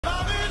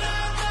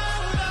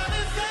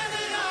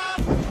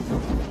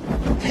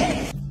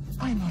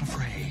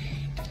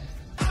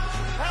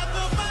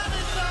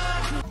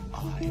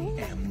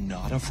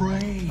not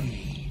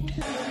afraid.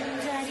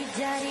 Daddy,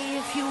 daddy,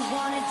 if you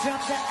wanna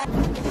drop the...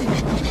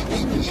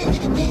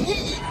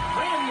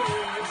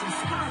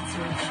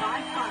 Sponsored by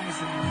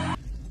Pfizer.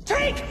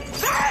 Take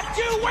that,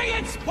 you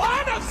winged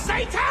spawn of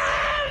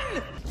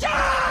Satan!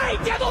 Die,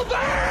 devil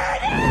bird!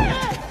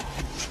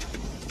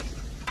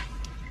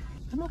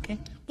 I'm okay.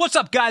 What's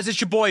up, guys?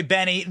 It's your boy,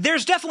 Benny.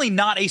 There's definitely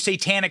not a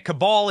satanic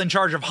cabal in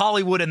charge of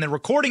Hollywood and the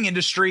recording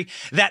industry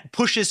that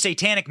pushes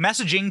satanic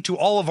messaging to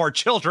all of our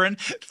children.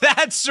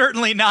 That's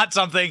certainly not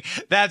something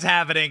that's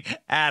happening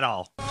at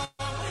all.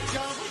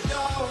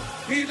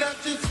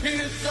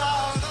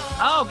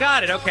 Oh,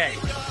 got it. Okay.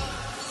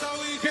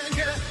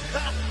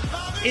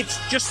 It's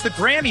just the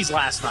Grammys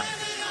last night.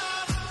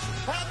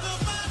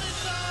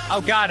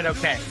 Oh, got it.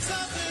 Okay.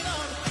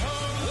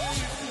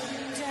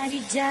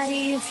 Daddy,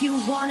 daddy, if you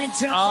wanna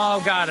drop...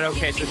 Oh, got it.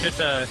 Okay,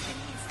 so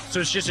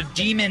it's just a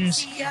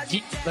demon's,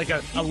 like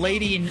a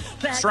lady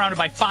surrounded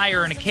by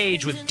fire in a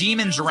cage with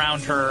demons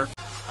around her.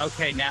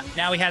 Okay,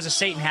 now he has a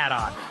Satan hat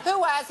on. Who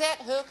was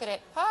it? Who could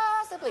it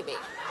possibly be?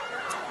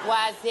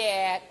 Was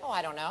it? Oh,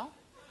 I don't know.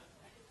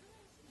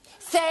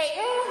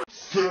 Satan.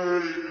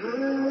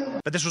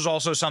 But this was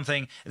also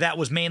something that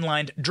was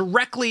mainlined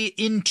directly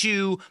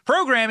into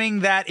programming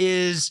that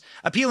is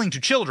appealing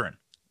to children.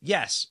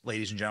 Yes,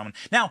 ladies and gentlemen.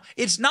 Now,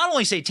 it's not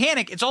only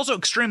satanic, it's also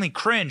extremely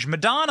cringe.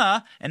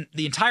 Madonna, and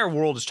the entire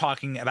world is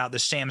talking about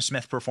this Sam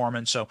Smith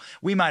performance, so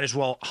we might as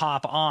well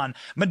hop on.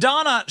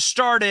 Madonna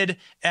started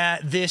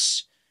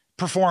this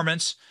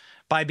performance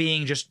by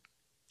being just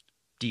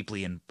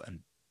deeply and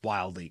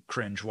wildly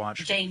cringe.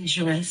 Watch.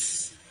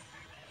 Dangerous.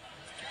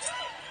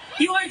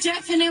 You are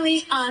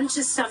definitely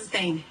onto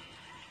something.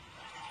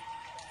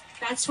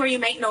 That's where you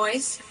make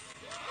noise.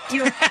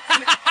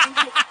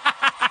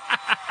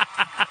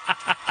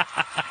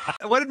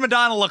 What did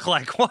Madonna look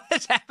like? What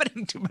is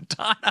happening to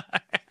Madonna?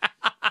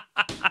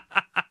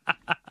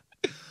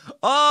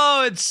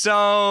 Oh, it's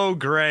so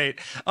great.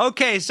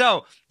 Okay,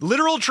 so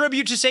literal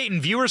tribute to Satan.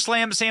 Viewers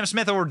slam Sam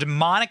Smith over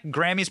demonic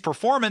Grammys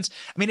performance.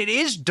 I mean, it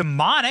is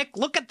demonic.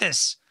 Look at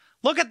this.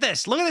 Look at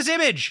this. Look at this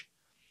image.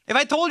 If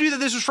I told you that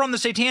this was from the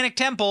Satanic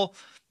Temple,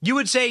 you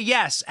would say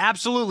yes,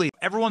 absolutely.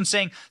 Everyone's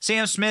saying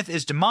Sam Smith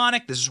is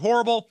demonic. This is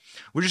horrible.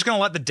 We're just going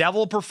to let the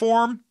devil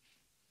perform.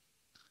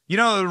 You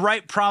know, the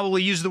right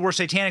probably uses the word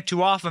satanic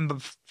too often,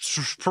 but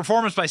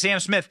performance by Sam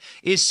Smith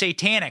is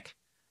satanic.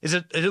 Is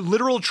a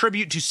literal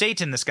tribute to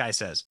Satan, this guy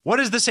says. What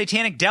is the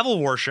satanic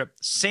devil worship?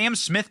 Sam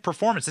Smith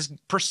performance. This is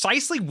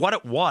precisely what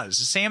it was.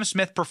 Sam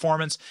Smith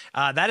performance.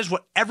 That is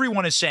what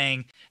everyone is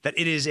saying, that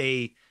it is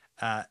a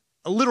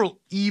literal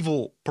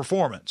evil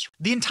performance.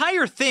 The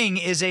entire thing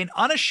is an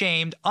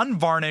unashamed,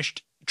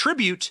 unvarnished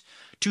tribute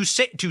to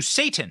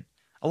Satan,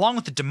 along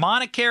with the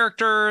demonic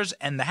characters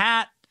and the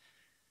hat.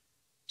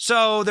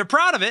 So they're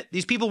proud of it.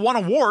 These people won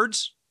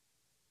awards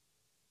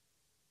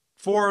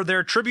for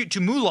their tribute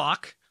to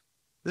Moloch.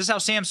 This is how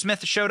Sam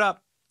Smith showed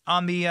up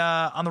on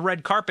the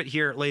red carpet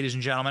here, ladies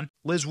and gentlemen.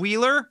 Liz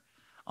Wheeler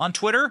on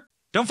Twitter.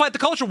 Don't fight the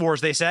culture wars,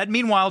 they said.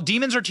 Meanwhile,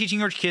 demons are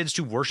teaching our kids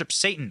to worship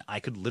Satan.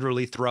 I could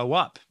literally throw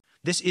up.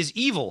 This is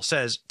evil,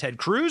 says Ted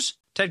Cruz.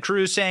 Ted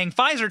Cruz saying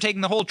Pfizer taking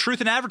the whole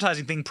truth in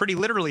advertising thing pretty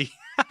literally.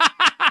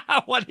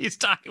 What he's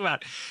talking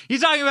about.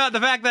 He's talking about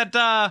the fact that,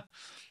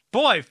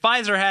 boy,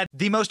 Pfizer had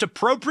the most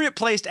appropriate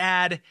placed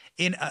ad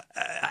in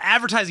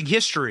advertising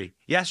history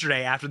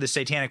yesterday after this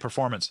satanic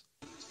performance.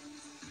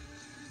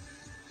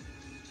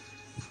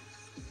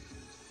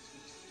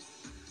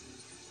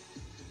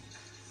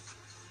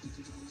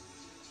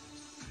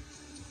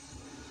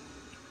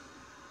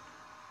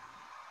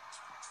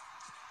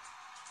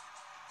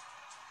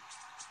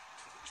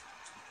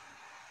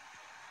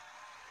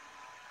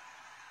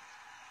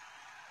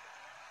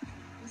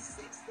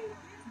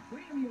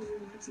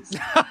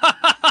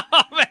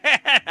 Oh,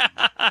 man.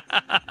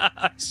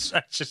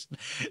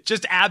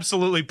 just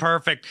absolutely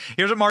perfect.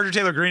 Here's what Marjorie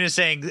Taylor Greene is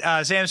saying.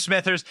 Sam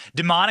Smith's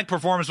demonic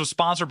performance was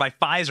sponsored by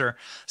Pfizer.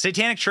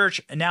 Satanic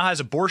Church now has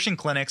abortion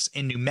clinics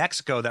in New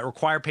Mexico that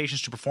require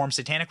patients to perform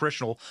satanic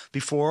ritual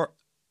before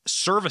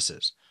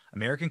services.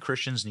 American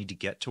Christians need to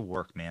get to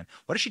work, man.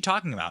 What is she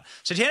talking about?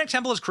 Satanic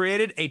Temple has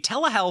created a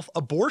telehealth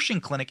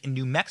abortion clinic in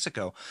New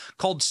Mexico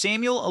called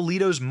Samuel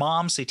Alito's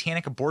Mom's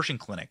Satanic Abortion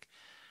Clinic.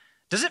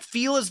 Does it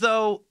feel as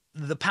though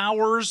the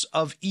powers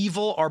of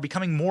evil are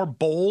becoming more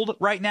bold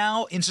right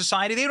now in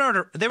society? They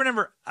would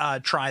never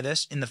try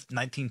this in the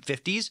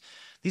 1950s.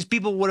 These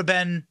people would have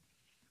been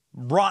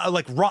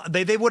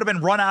they would have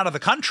been run out of the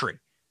country,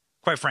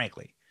 quite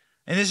frankly.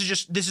 And this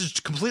is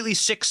completely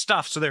sick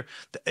stuff. So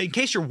in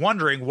case you're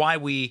wondering why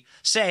we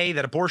say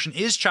that abortion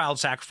is child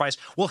sacrifice,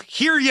 well,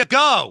 here you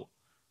go.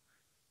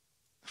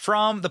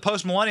 From the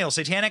post-millennial,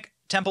 Satanic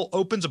Temple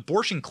opens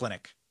abortion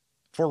clinic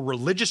for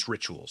religious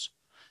rituals.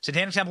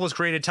 Satanic Temple has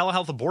created a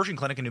telehealth abortion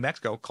clinic in New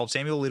Mexico called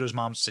Samuel Alito's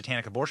Mom's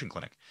Satanic Abortion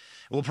Clinic.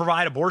 It will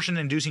provide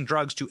abortion-inducing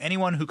drugs to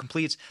anyone who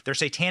completes their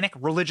satanic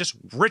religious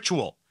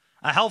ritual,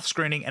 a health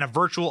screening, and a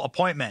virtual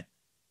appointment.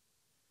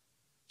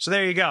 So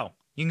there you go.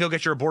 You can go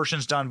get your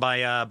abortions done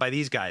by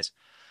these guys.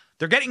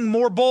 They're getting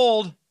more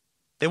bold.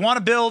 They want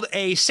to build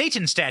a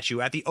Satan statue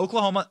at the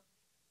Oklahoma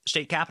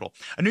state capitol.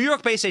 A New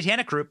York-based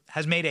satanic group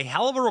has made a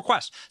hell of a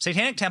request.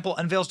 Satanic Temple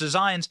unveils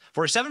designs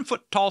for a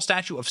 7-foot-tall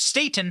statue of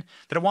Satan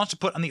that it wants to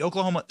put on the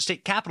Oklahoma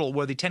State Capitol,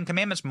 where the Ten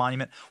Commandments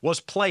monument was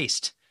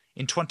placed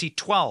in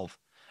 2012.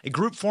 A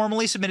group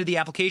formally submitted the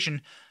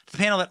application to the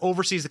panel that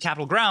oversees the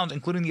Capitol grounds,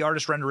 including the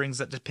artist renderings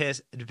that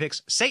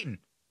depicts Satan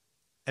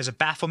as a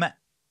Baphomet.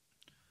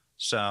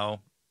 So,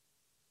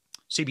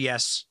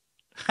 CBS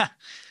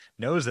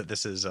knows that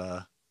this is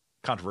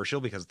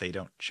controversial because they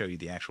don't show you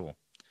the actual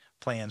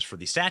plans for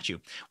the statue.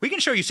 We can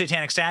show you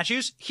satanic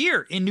statues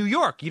here in New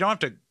York. You don't have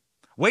to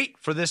wait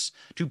for this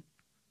to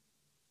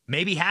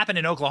maybe happen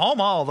in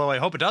Oklahoma, although I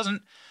hope it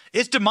doesn't.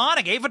 It's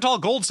demonic. 8-foot-tall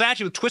gold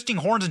statue with twisting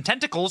horns and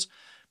tentacles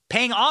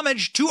paying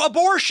homage to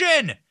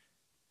abortion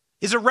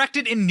is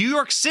erected in New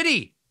York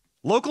City.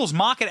 Locals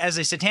mock it as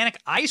a satanic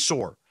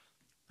eyesore.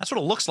 That's what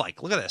it looks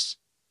like. Look at this.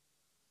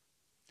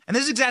 And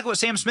this is exactly what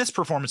Sam Smith's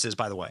performance is,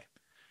 by the way.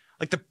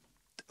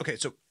 Okay,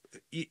 so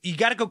you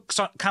got to go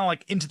kind of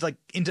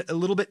into a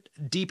little bit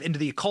deep into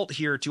the occult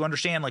here to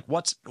understand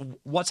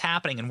what's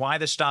happening and why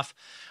this stuff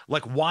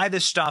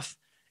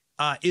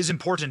is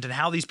important, and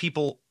how these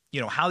people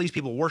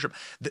worship.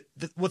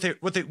 What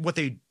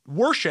they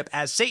worship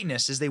as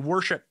Satanists is they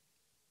worship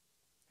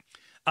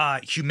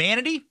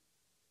humanity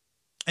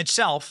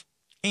itself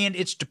and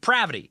its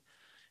depravity.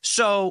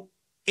 So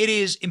it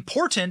is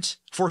important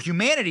for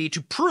humanity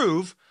to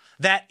prove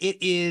that it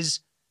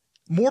is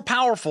more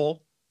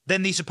powerful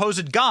than the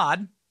supposed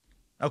God,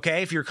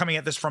 okay, if you're coming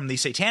at this from the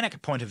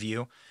satanic point of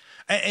view,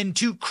 and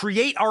to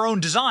create our own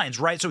designs,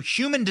 right? So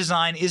human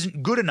design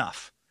isn't good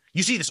enough.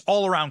 You see this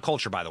all around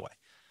culture, by the way.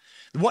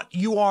 What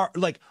you are,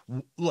 like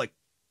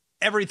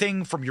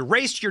everything from your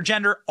race to your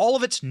gender, all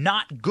of it's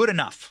not good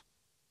enough.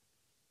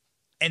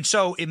 And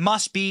so it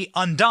must be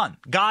undone.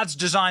 God's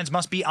designs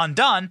must be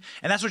undone,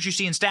 and that's what you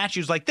see in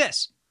statues like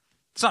this.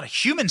 It's not a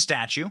human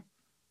statue,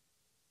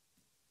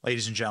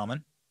 ladies and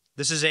gentlemen.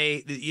 This is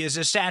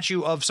a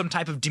statue of some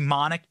type of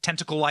demonic,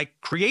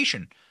 tentacle-like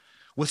creation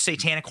with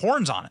satanic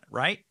horns on it,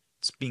 right?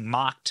 It's being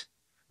mocked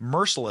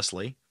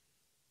mercilessly.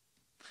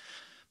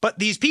 But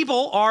these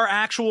people are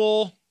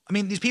actual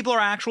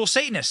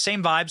Satanists.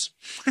 Same vibes.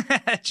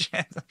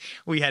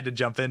 We had to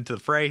jump into the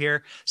fray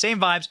here. Same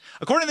vibes.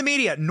 According to the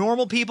media,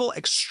 normal people,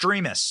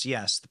 extremists.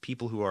 Yes, the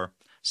people who are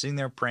sitting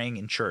there praying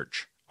in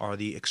church are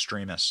the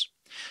extremists.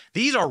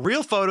 These are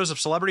real photos of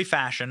celebrity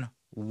fashion.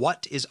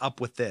 What is up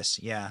with this?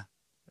 Yeah.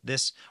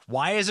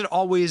 Why is it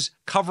always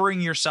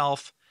covering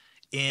yourself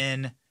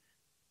in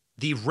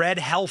the red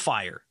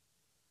hellfire?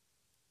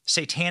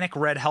 Satanic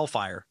red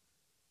hellfire.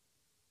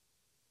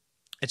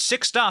 It's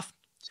sick stuff.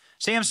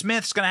 Sam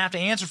Smith's going to have to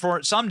answer for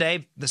it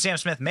someday. Sam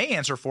Smith may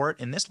answer for it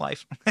in this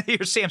life.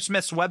 Here's Sam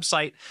Smith's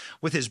website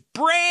with his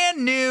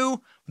brand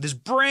new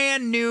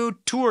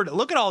tour.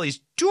 Look at all these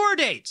tour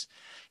dates.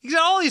 He's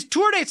got all these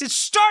tour dates. It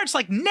starts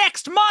like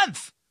next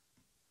month.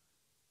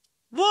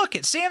 Look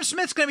at Sam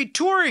Smith's going to be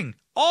touring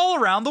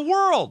all around the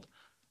world.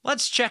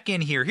 Let's check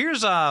in here.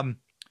 Here's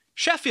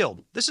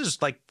Sheffield. This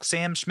is like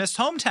Sam Smith's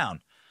hometown.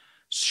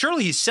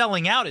 Surely he's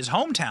selling out his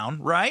hometown,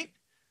 right?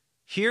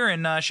 Here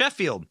in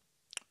Sheffield.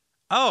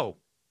 Oh,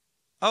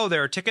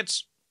 there are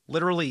tickets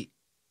literally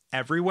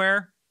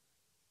everywhere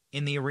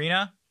in the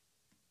arena.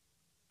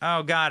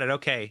 Oh, got it.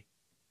 Okay.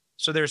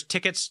 So there's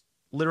tickets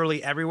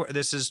literally everywhere.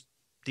 This is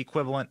the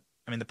equivalent.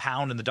 I mean, the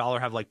pound and the dollar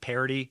have like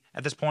parity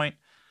at this point.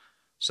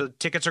 So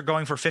tickets are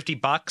going for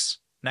 $50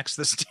 next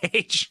to the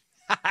stage.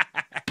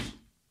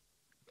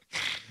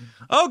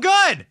 Oh,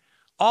 good.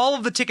 All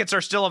of the tickets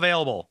are still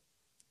available.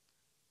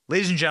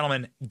 Ladies and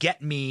gentlemen,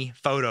 get me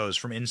photos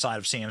from inside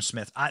of Sam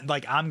Smith. I'm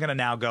going to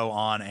now go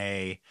on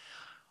a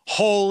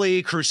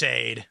holy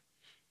crusade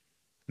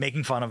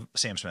making fun of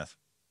Sam Smith.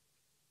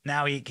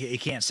 Now he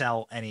can't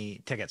sell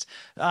any tickets.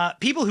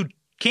 People who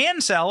can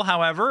sell,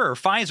 however, are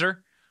Pfizer,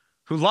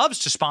 who loves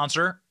to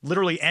sponsor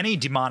literally any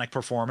demonic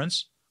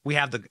performance. We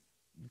have the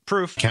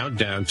proof.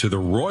 Countdown to the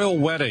royal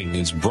wedding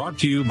is brought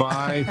to you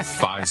by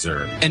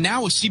Pfizer. And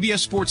now a CBS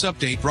Sports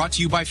Update brought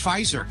to you by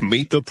Pfizer.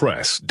 Meet the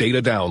Press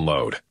Data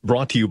Download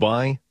brought to you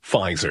by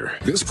Pfizer.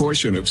 This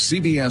portion of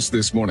CBS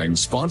This Morning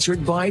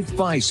sponsored by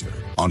Pfizer.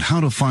 On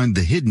how to find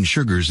the hidden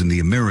sugars in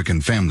the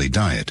American family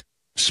diet.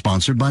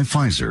 Sponsored by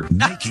Pfizer.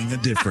 Making a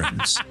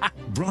difference.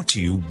 Brought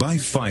to you by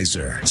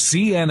Pfizer.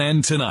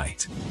 CNN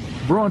Tonight.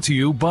 Brought to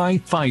you by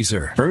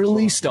Pfizer.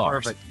 Early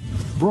Start. Perfect.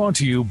 Brought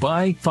to you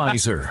by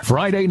Pfizer.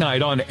 Friday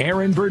night on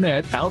Aaron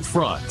Burnett Out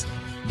Front.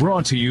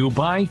 Brought to you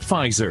by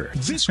Pfizer.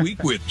 This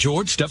Week with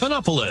George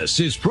Stephanopoulos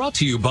is brought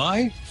to you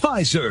by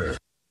Pfizer.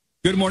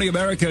 Good Morning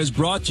America is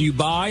brought to you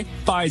by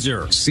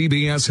Pfizer.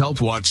 CBS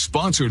Health Watch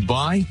sponsored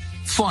by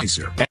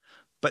Pfizer.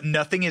 But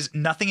nothing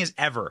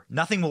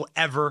will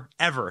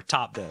ever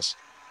top this.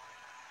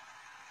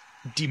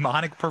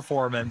 Demonic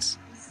performance,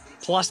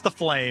 plus the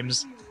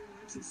flames.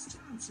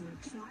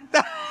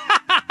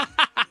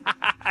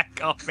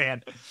 Oh,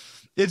 man.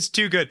 It's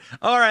too good.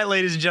 All right,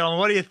 ladies and gentlemen,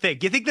 what do you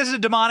think? You think this is a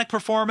demonic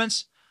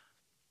performance?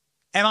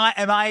 Am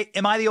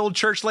I the old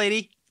church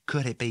lady?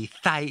 Could it be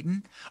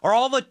Satan? Or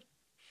all the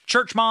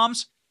church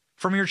moms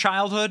from your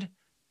childhood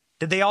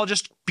Did they all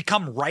just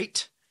become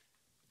right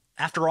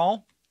after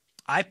all?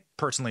 I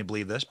personally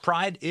believe this.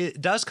 Pride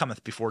does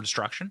cometh before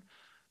destruction.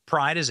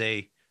 Pride is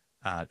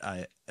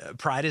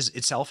pride is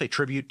itself a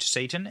tribute to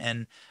Satan,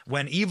 and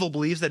when evil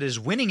believes that it is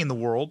winning in the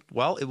world,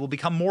 well, it will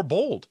become more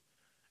bold.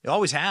 It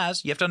always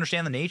has. You have to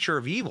understand the nature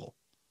of evil.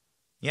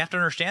 You have to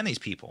understand these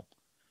people.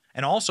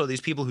 And also these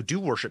people who do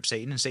worship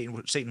Satan, and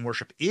Satan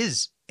worship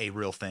is a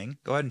real thing.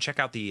 Go ahead and check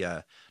out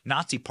the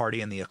Nazi Party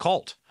and the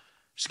occult,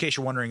 just in case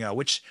you're wondering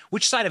which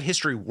side of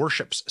history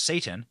worships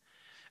Satan.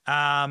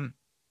 Part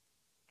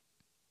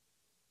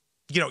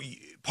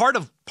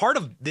of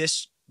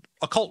this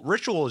occult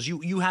ritual is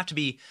you have to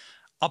be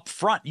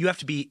upfront. You have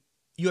to be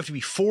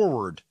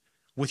forward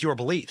with your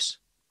beliefs.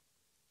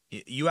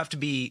 You have to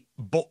be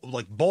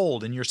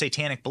bold in your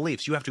satanic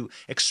beliefs. You have to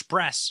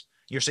express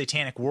your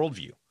satanic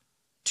worldview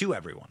to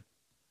everyone.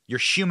 Your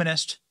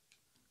humanist,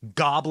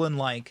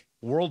 goblin-like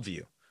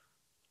worldview.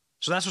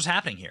 So that's what's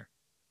happening here.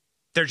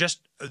 This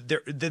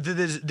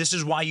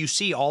is why you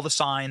see all the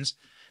signs.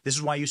 This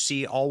is why you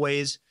see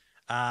always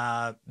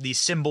these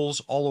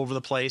symbols all over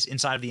the place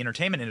inside of the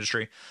entertainment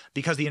industry,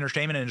 because the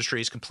entertainment industry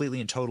is completely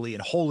and totally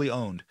and wholly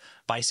owned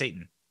by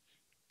Satan.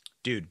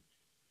 Dude,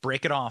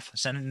 break it off.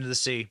 Send it into the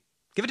sea.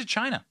 Give it to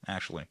China,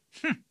 actually.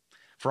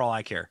 For all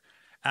I care.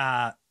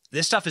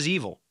 This stuff is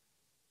evil.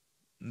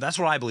 That's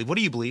what I believe. What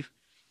do you believe?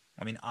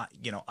 I mean,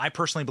 I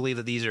personally believe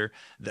that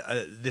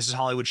this is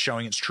Hollywood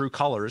showing its true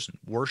colors,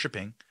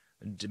 worshiping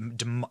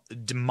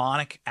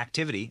demonic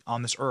activity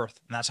on this earth,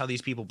 and that's how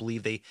these people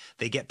believe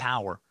they get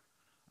power.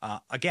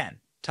 Again,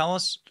 tell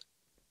us,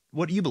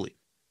 what do you believe?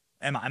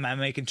 Am I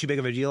making too big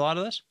of a deal out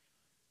of this?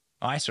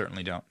 Oh, I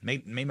certainly don't.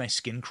 Made my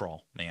skin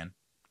crawl, man.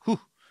 Whew.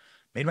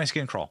 Made my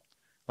skin crawl.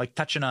 Like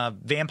touching a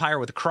vampire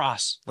with a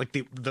cross, like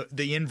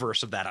the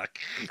inverse of that.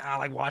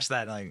 I watched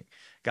that and I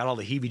got all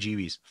the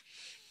heebie-jeebies.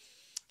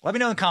 Let me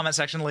know in the comment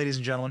section, ladies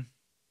and gentlemen.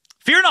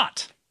 Fear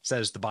not,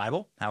 says the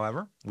Bible.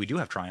 However, we do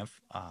have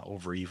triumph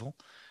over evil,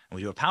 and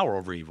we do have power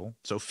over evil.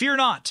 So fear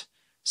not,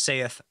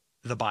 saith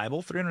the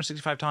Bible,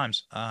 365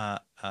 times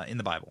in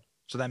the Bible.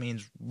 So that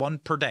means one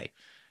per day.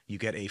 You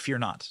get a fear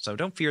not. So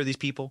don't fear these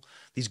people,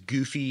 these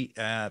goofy,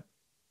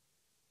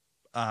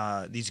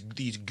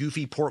 these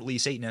goofy, portly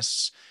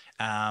Satanists.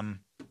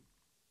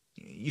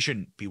 You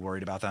shouldn't be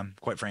worried about them,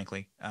 quite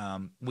frankly.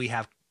 We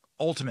have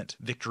ultimate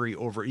victory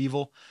over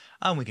evil,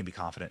 and we can be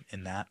confident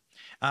in that.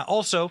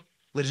 Also,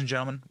 ladies and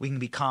gentlemen, we can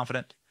be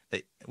confident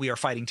that we are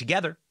fighting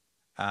together,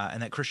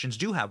 and that Christians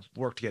do have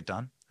work to get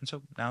done. And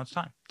so now it's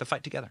time to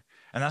fight together.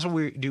 And that's what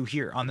we do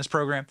here on this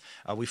program.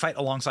 We fight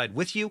alongside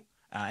with you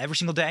every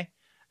single day,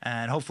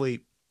 and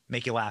hopefully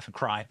make you laugh and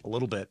cry a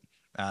little bit.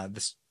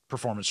 This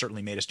performance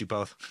certainly made us do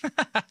both.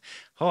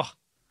 Oh,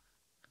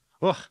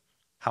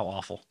 how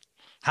awful.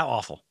 How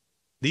awful.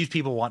 These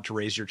people want to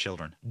raise your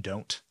children.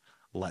 Don't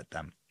let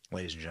them,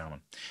 ladies and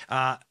gentlemen.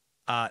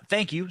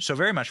 Thank you so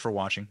very much for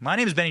watching. My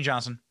name is Benny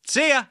Johnson.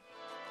 See ya!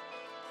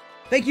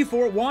 Thank you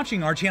for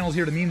watching. Our channel is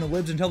here to meme the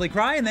libs until they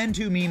cry, and then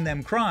to meme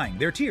them crying.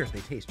 Their tears, they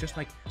taste just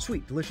like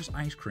sweet, delicious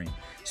ice cream.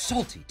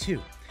 Salty, too.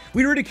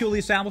 We ridicule the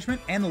establishment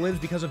and the libs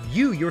because of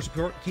you. Your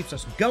support keeps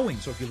us going.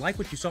 So if you like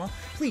what you saw,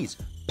 please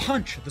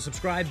punch the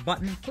subscribe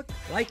button, click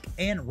like,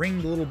 and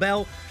ring the little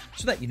bell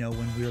so that you know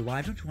when we're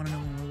live. Don't you want to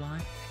know when we're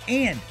live?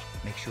 And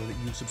make sure that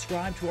you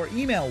subscribe to our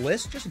email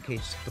list just in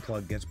case the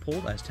plug gets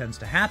pulled, as tends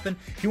to happen.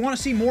 If you want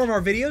to see more of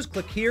our videos,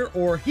 click here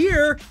or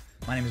here.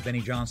 My name is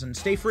Benny Johnson.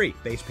 Stay free,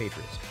 Base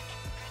Patriots.